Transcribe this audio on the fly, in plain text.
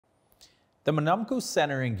The Manumku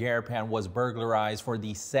Center in Garapan was burglarized for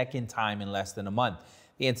the second time in less than a month.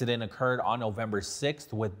 The incident occurred on November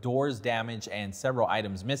 6th with doors damaged and several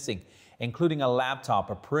items missing, including a laptop,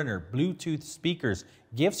 a printer, Bluetooth speakers,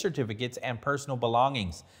 gift certificates, and personal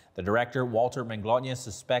belongings. The director, Walter Manglona,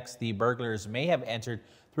 suspects the burglars may have entered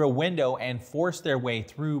through a window and forced their way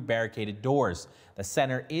through barricaded doors. The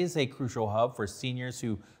center is a crucial hub for seniors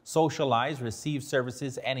who socialize, receive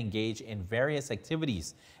services, and engage in various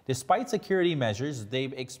activities. Despite security measures,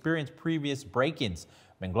 they've experienced previous break-ins.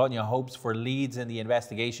 Manglona hopes for leads in the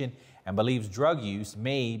investigation and believes drug use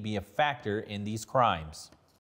may be a factor in these crimes.